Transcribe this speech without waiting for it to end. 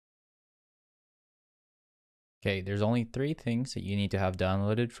Okay, there's only 3 things that you need to have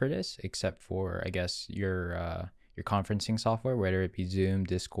downloaded for this, except for, I guess, your conferencing software, whether it be Zoom,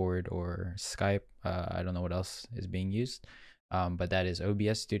 Discord, or Skype. I don't know what else is being used, but that is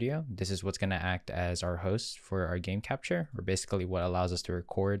OBS Studio. This is what's going to act as our host for our game capture, or basically what allows us to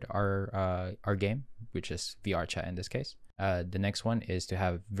record our game, which is VRChat in this case. The next one is to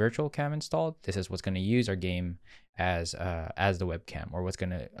have Virtual Cam installed. This is what's going to use our game as the webcam, or what's going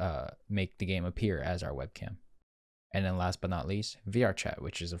to make the game appear as our webcam. And then last but not least, VRChat,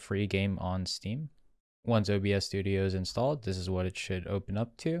 which is a free game on Steam. Once OBS Studio is installed, this is what it should open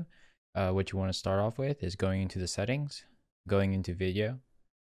up to. What you want to start off with is going into the settings, going into video,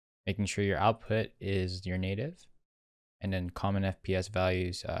 making sure your output is your native, and then common FPS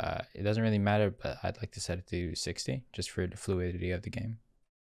values. It doesn't really matter, but I'd like to set it to 60 just for the fluidity of the game.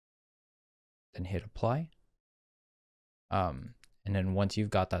 Then hit apply. And then once you've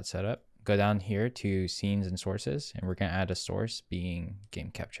got that set up, go down here to scenes and sources, and we're going to add a source being game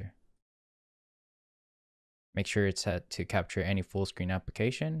capture. Make sure it's set to capture any full screen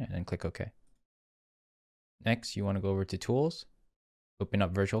application, and then click OK. Next, you want to go over to tools, open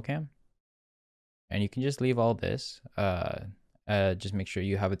up Virtual Cam, and you can just leave all this. Just make sure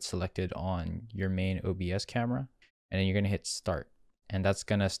you have it selected on your main OBS camera, and then you're going to hit start, and that's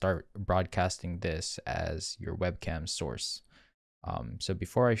going to start broadcasting this as your webcam source. So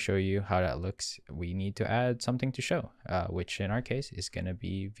before I show you how that looks, we need to add something to show, which in our case is going to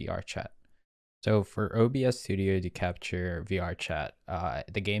be VRChat. So for OBS Studio to capture VRChat,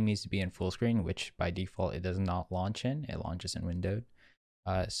 the game needs to be in full screen, which by default it does not launch in. It launches in windowed.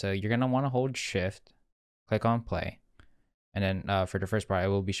 So you're going to want to hold shift, click on play. And then for the first part, I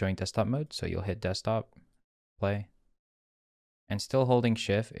will be showing desktop mode. So you'll hit desktop, play. And still holding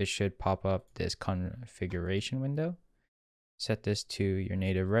shift, it should pop up this configuration window. Set this to your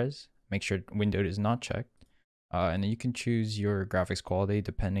native res. Make sure windowed is not checked. And then you can choose your graphics quality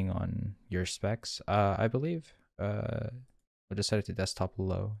depending on your specs. I believe we'll just set it to desktop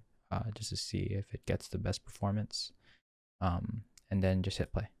low just to see if it gets the best performance. And then just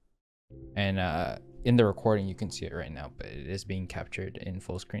hit play. And in the recording, you can see it right now, but it is being captured in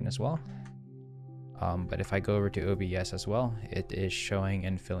full screen as well. But if I go over to OBS as well, it is showing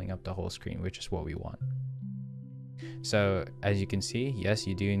and filling up the whole screen, which is what we want. So as you can see, yes,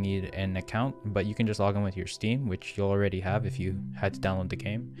 you do need an account, but you can just log in with your Steam, which you'll already have if you had to download the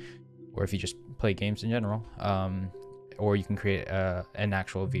game, or if you just play games in general, or you can create an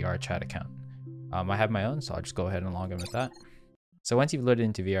actual VRChat account. I have my own, so I'll just go ahead and log in with that. So once you've loaded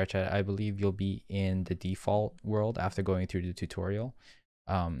into VRChat, I believe you'll be in the default world after going through the tutorial.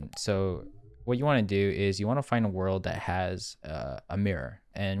 So what you want to do is you want to find a world that has a mirror,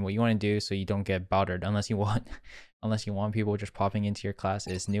 and what you want to do so you don't get bothered unless you want people just popping into your class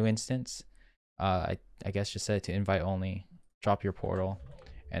is new instance. I guess just set it to invite only, drop your portal,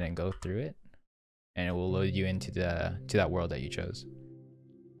 and then go through it, and it will load you into that world that you chose.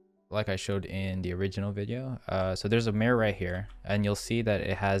 Like I showed in the original video, so there's a mirror right here, and you'll see that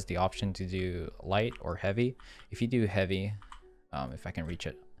it has the option to do light or heavy. If you do heavy, if I can reach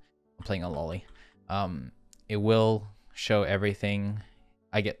it, I'm playing a lolly. It will show everything.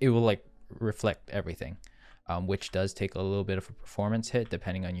 It will like reflect everything, which does take a little bit of a performance hit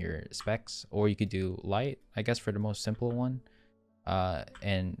depending on your specs. Or you could do light, I guess, for the most simple one,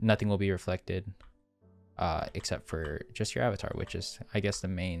 and nothing will be reflected except for just your avatar, which is, I guess, the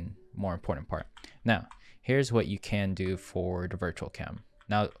main, more important part. Now, here's what you can do for the virtual cam.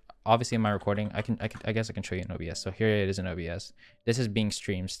 Now, obviously in my recording, I guess I can show you in OBS. So here it is in OBS. This is being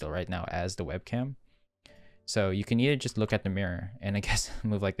streamed still right now as the webcam. So you can either just look at the mirror and I guess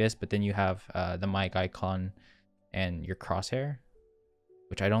move like this, but then you have the mic icon and your crosshair,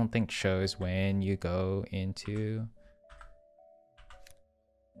 which I don't think shows when you go into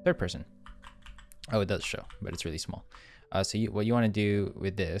third person. Oh, it does show, but it's really small. So what you want to do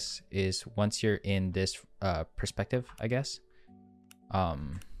with this is once you're in this perspective, I guess,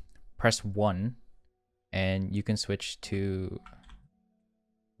 press 1 and you can switch to,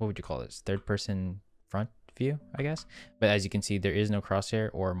 what would you call this? Third person front view, I guess. But as you can see, there is no crosshair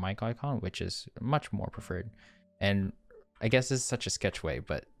or mic icon, which is much more preferred. And I guess this is such a sketch way,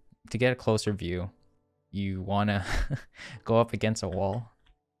 but to get a closer view, you want to go up against a wall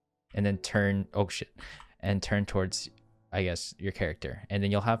and then turn, oh shit, and turn towards, I guess, your character. And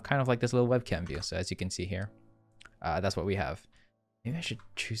then you'll have kind of like this little webcam view. So as you can see here, that's what we have. Maybe I should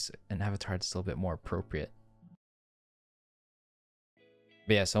choose an avatar that's a little bit more appropriate.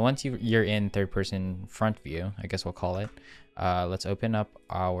 But yeah, so once you're in third person front view, I guess we'll call it, let's open up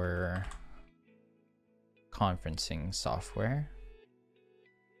our conferencing software.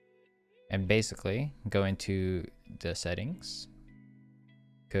 And basically go into the settings,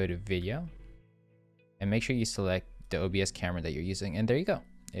 go to video, and make sure you select the OBS camera that you're using. And there you go.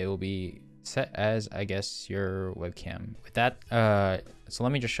 It will be set as, I guess, your webcam. With that, so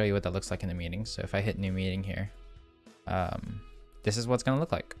let me just show you what that looks like in the meeting. So if I hit new meeting here, this is what's gonna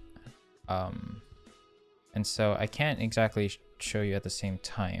look like. And so I can't exactly show you at the same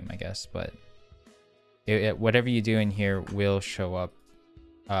time, I guess, but whatever you do in here will show up.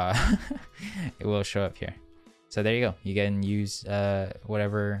 It will show up here. So there you go. You can use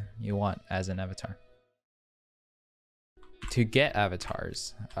whatever you want as an avatar. To get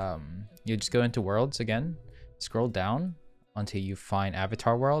avatars, you just go into worlds again, scroll down until you find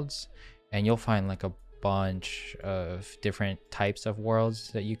avatar worlds, and you'll find like a bunch of different types of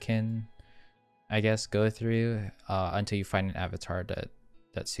worlds that you can, I guess, go through until you find an avatar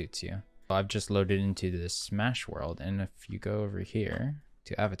that suits you. I've just loaded into this Smash world, and if you go over here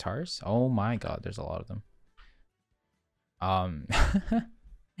to avatars, oh my god, there's a lot of them.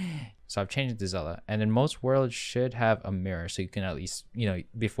 So I've changed it to Zelda, and then most worlds should have a mirror, so you can at least, you know,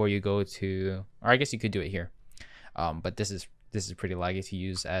 before you go to, or I guess you could do it here, but this is pretty laggy to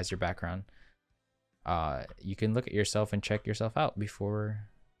use as your background. You can look at yourself and check yourself out before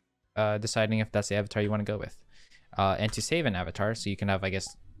deciding if that's the avatar you want to go with. And to save an avatar, so you can have, I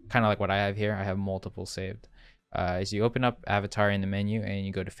guess, kind of like what I have here, I have multiple saved, is you open up avatar in the menu and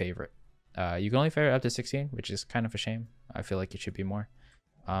you go to favorite. You can only favorite up to 16, which is kind of a shame. I feel like it should be more.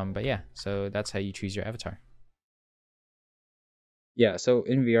 But yeah, so that's how you choose your avatar. Yeah, so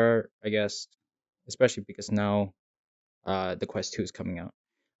in VR, I guess, especially because now the Quest 2 is coming out.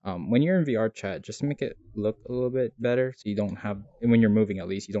 When you're in VRChat, just make it look a little bit better, so you don't have, and when you're moving at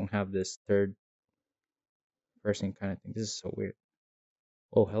least, you don't have this third person kind of thing. This is so weird.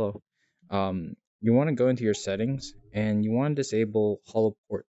 Oh, hello. You want to go into your settings and you want to disable hollow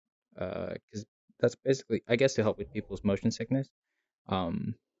port, because that's basically, I guess, to help with people's motion sickness. But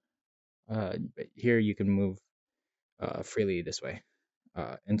here you can move freely this way.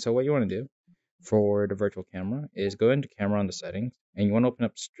 And so what you want to do for the virtual camera is go into camera on the settings, and you want to open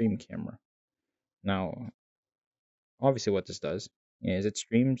up stream camera. Now, obviously what this does is it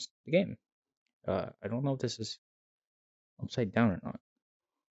streams the game. I don't know if this is upside down or not.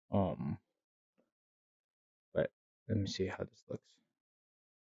 But let me see how this looks.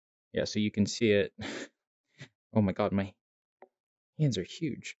 Yeah, so you can see it. Oh my god, my hands are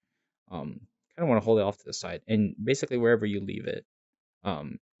huge. Kind of want to hold it off to the side, and basically wherever you leave it,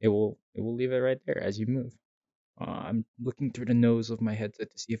 it will leave it right there as you move. I'm looking through the nose of my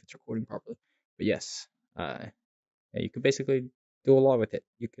headset to see if it's recording properly. But yes, yeah, you could basically do a lot with it.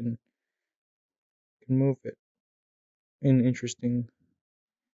 You can move it in interesting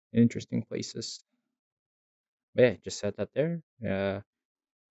places. But yeah, just set that there. And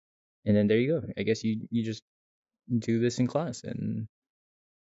then there you go. I guess you just do this in class and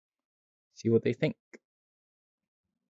see what they think.